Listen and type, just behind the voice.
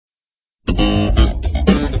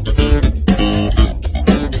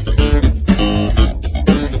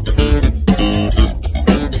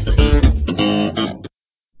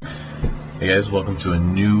Welcome to a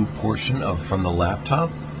new portion of From the Laptop.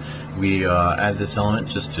 We add this element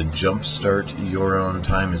just to jumpstart your own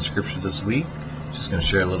time in Scripture this week. Just going to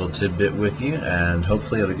share a little tidbit with you, and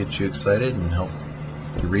hopefully it'll get you excited and help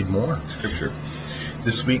you read more Scripture.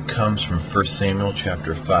 This week comes from 1 Samuel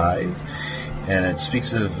chapter 5, and it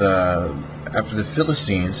speaks of after the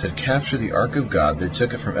Philistines had captured the Ark of God, they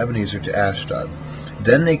took it from Ebenezer to Ashdod.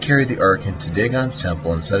 Then they carried the ark into Dagon's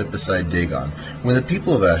temple and set it beside Dagon. When the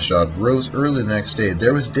people of Ashdod rose early the next day,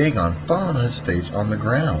 there was Dagon fallen on his face on the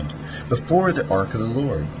ground before the ark of the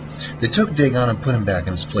Lord. They took Dagon and put him back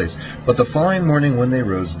in his place. But the following morning when they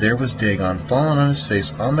rose, there was Dagon fallen on his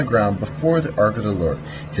face on the ground before the ark of the Lord.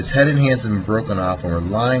 His head and hands had been broken off and were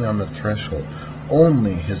lying on the threshold.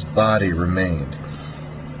 Only his body remained.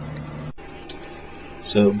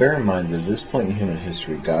 So bear in mind that at this point in human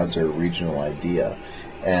history, gods are a regional idea,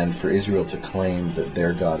 and for Israel to claim that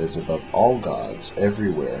their God is above all gods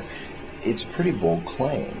everywhere, it's a pretty bold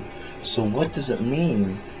claim. So what does it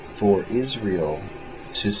mean for Israel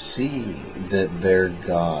to see that their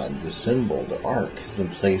God, the symbol, the ark, has been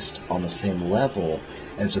placed on the same level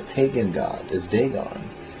as a pagan god, as Dagon?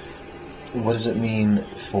 What does it mean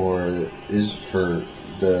for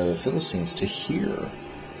the Philistines to hear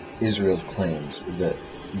Israel's claims that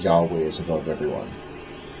Yahweh is above everyone?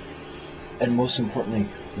 And most importantly,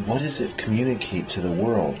 what does it communicate to the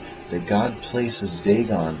world that God places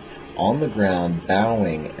Dagon on the ground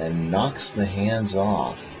bowing and knocks the hands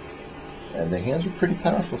off? And the hands are a pretty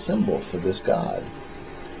powerful symbol for this God.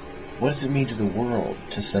 What does it mean to the world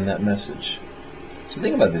to send that message? So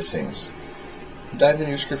think about these things. Dive into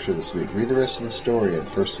your scripture this week. Read the rest of the story in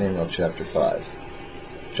 1 Samuel chapter 5.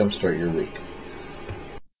 Jumpstart your week.